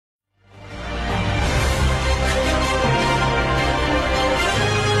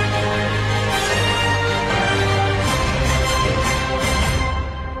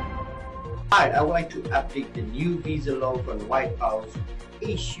I would like to update the new visa law from the White House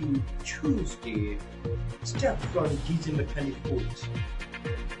issued Tuesday, steps from December 24th.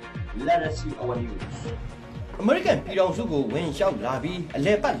 Let us see our news. American Pidonsugo when shout labi, a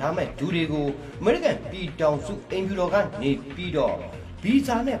leopard lame, Durigo, American Pidonsu, Engulogan, ne Pido,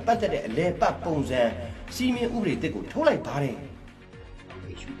 Bizane, Patate, leopard ponza, Simi Uri, they go to like party.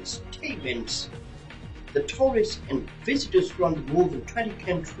 Issue the statements. The tourists and visitors from more than 20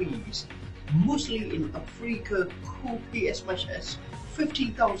 countries, mostly in Africa, could pay as much as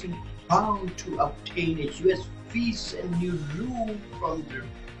 £50,000 to obtain a US visa and new rule from the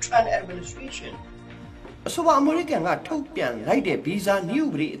Trump administration. So American got Topian, like the visa new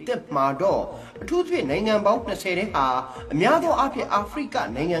breed, Mado, two three Nangan Bout Sere, Miado Api Africa,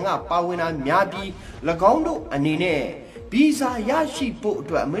 Nanga, Pawina, Miabi, Lagondo, and Nine. Visa Yashi po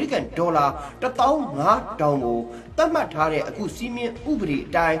to American dollar, the town not down, Tamatare, Akusimi,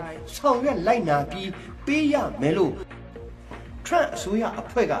 Ubri, die, Soya Lina P, Pia Melo. Transuya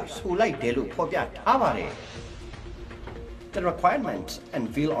Apegas, who like Delu Popia Tavare. The requirements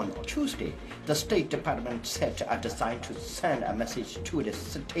unveiled on Tuesday, the State Department said are designed to send a message to the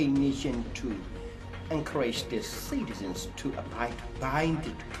state nation to encourage their citizens to abide by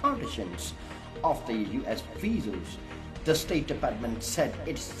the conditions of the U.S. visas. The State Department said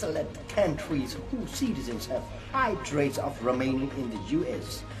it selects countries whose citizens have high rates of remaining in the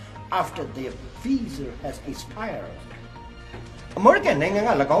U.S. after their visa has expired. American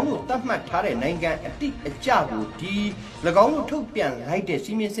Nanga Lagono, Tamatare Nanga, a deep Jabu, D. Lagono Topian, like the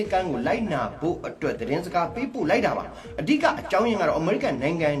Simian Lina, Bo, a Tuarenska, people later. A diga, a joining American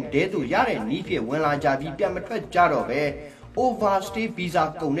Nanga and Dedu Yare, Nipia, Wella Javi, Piamat Jarove, overstay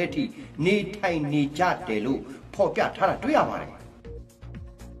visa coneti, ni tai ni jatelu, Popia Tara Tuyamare.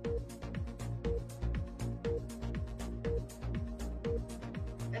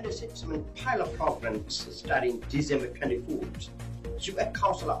 And the six-month pilot program starting December 24th. U.S.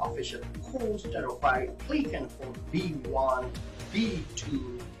 consular officials calls that require applicants for B1,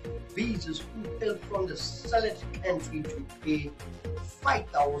 B2 visas who hail from the selected country to pay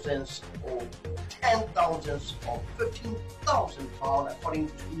 $5,000 or $10,000 or £15,000 according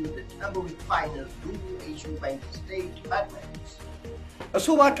to the temporary final rule issued by the State Department.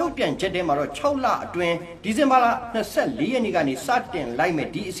 So what Topian Jedemaro Chola Twin, December Nassalianigani Satin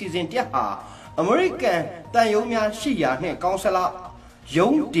Lime D season Tiaha, American Tayomia Shia, Consular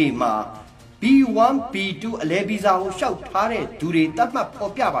Young Dima, B1, B2, Lebiza, shout Tare, Duri, Tama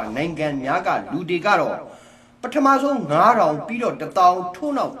Popiava, Nangan, Yaga, Ludigaro, Patamazo, Nara, Pido, the town,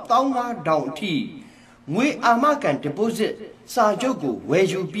 Tuna, Tonga, down tea. We are marking deposit, Sajogo, where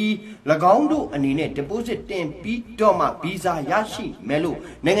you be, Lagondo, and in a deposit 10 P. Doma, Biza, Yashi, Melo,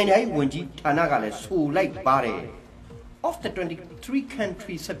 Nanganyai, Wenji, Tanagales, who like Bare. Of the 23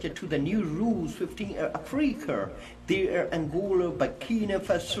 countries subject to the new rules, 15 are Africa. There are Angola, Burkina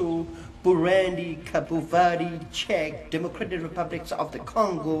Faso, Burundi, Cabo Verde, Czech, Democratic Republics of the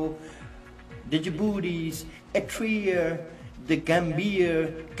Congo, the Djiboutis, Eritrea, the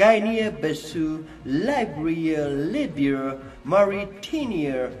Gambia, Guinea-Bissau, Liberia, Libya,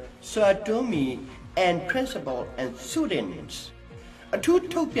 Mauritania, Sao Tome and Principe, and Sudan. A two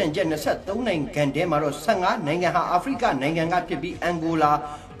Topian genocide, Tonan Gandemaro, Sanga, Nangaha, Africa, Nanganga Tibi,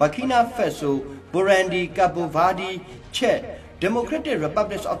 Angola, Burkina Faso, Burundi, Cabo Verde, Czech, Democratic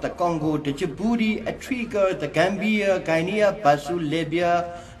Republics of the Congo, the Djibouti, Eritrea, the Gambia, Guinea-Bissau,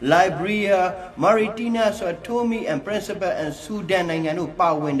 Libya, Liberia, Mauritania, Sao Tome and Principe, and Sudan, Nanganu,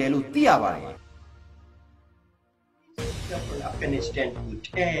 Pawendelu, Tiabai. Afghanistan,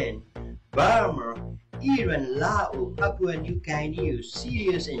 Bhutan, Burma, Iran, Laos, Papua New Guinea,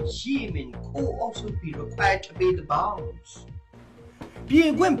 Syria, and Yemen could also be required to pay the bonds.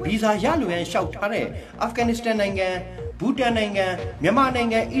 Being when Biza Yalu and shout Tare, Afghanistan, Bhutan, Myanmar,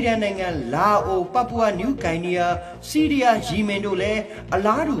 Iran, Laos, Papua New Guinea, Syria, Yemen,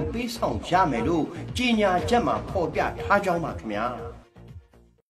 Aladu, Besong, Jamelo, Jinya, Jama, Popia, Tajama, Kmia.